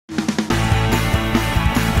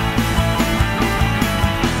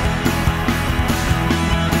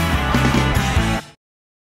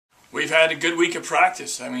had a good week of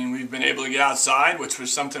practice. I mean, we've been able to get outside, which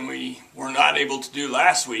was something we were not able to do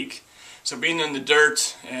last week. So being in the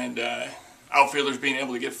dirt and outfielders being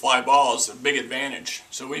able to get fly balls is a big advantage.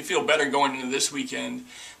 So we feel better going into this weekend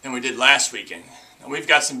than we did last weekend. Now, we've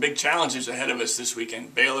got some big challenges ahead of us this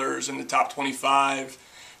weekend. Baylor's in the top 25.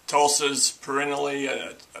 Tulsa's perennially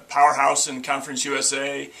a powerhouse in Conference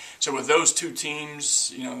USA. So with those two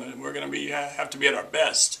teams, you know, we're going to have to be at our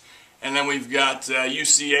best. And then we've got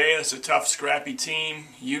UCA, that's a tough, scrappy team.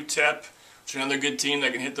 UTEP, which is another good team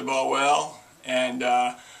that can hit the ball well. And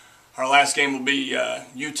our last game will be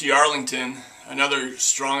UT Arlington, another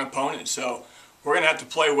strong opponent. So we're going to have to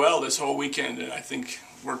play well this whole weekend, and I think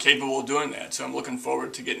we're capable of doing that. So I'm looking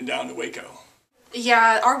forward to getting down to Waco.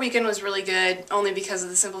 Yeah, our weekend was really good, only because of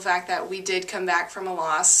the simple fact that we did come back from a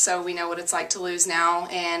loss, so we know what it's like to lose now,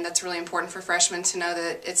 and that's really important for freshmen to know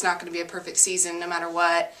that it's not going to be a perfect season no matter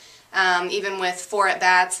what. Even with 4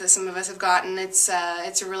 at-bats that some of us have gotten, it's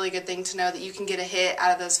a really good thing to know that you can get a hit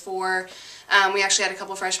out of those 4. We actually had a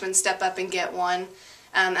couple freshmen step up and get one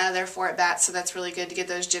out of their 4 at-bats, so that's really good to get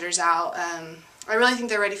those jitters out. I really think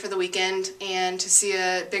they're ready for the weekend and to see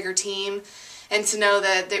a bigger team and to know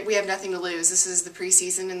that we have nothing to lose. This is the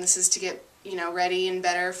preseason, and this is to get, you know, ready and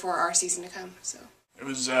better for our season to come. So it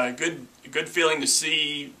was a good feeling to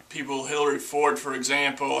see people, Hillary Ford, for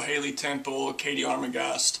example, Haley Temple, Katie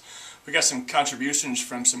Armagast. We got some contributions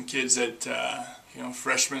from some kids that, you know,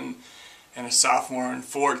 freshmen and a sophomore in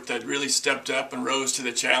Fort that really stepped up and rose to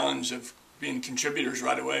the challenge of being contributors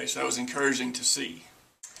right away. So that was encouraging to see.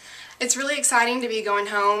 It's really exciting to be going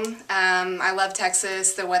home. I love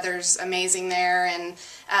Texas. The weather's amazing there, and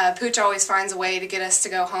Pooch always finds a way to get us to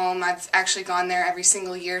go home. I've actually gone there every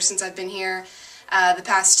single year since I've been here. The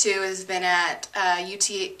past 2 has been at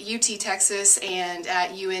UT Texas and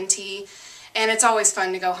at UNT, and it's always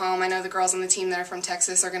fun to go home. I know the girls on the team that are from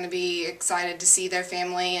Texas are going to be excited to see their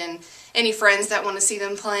family, and any friends that want to see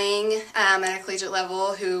them playing at a collegiate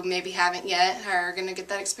level who maybe haven't yet are going to get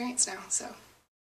that experience now. So.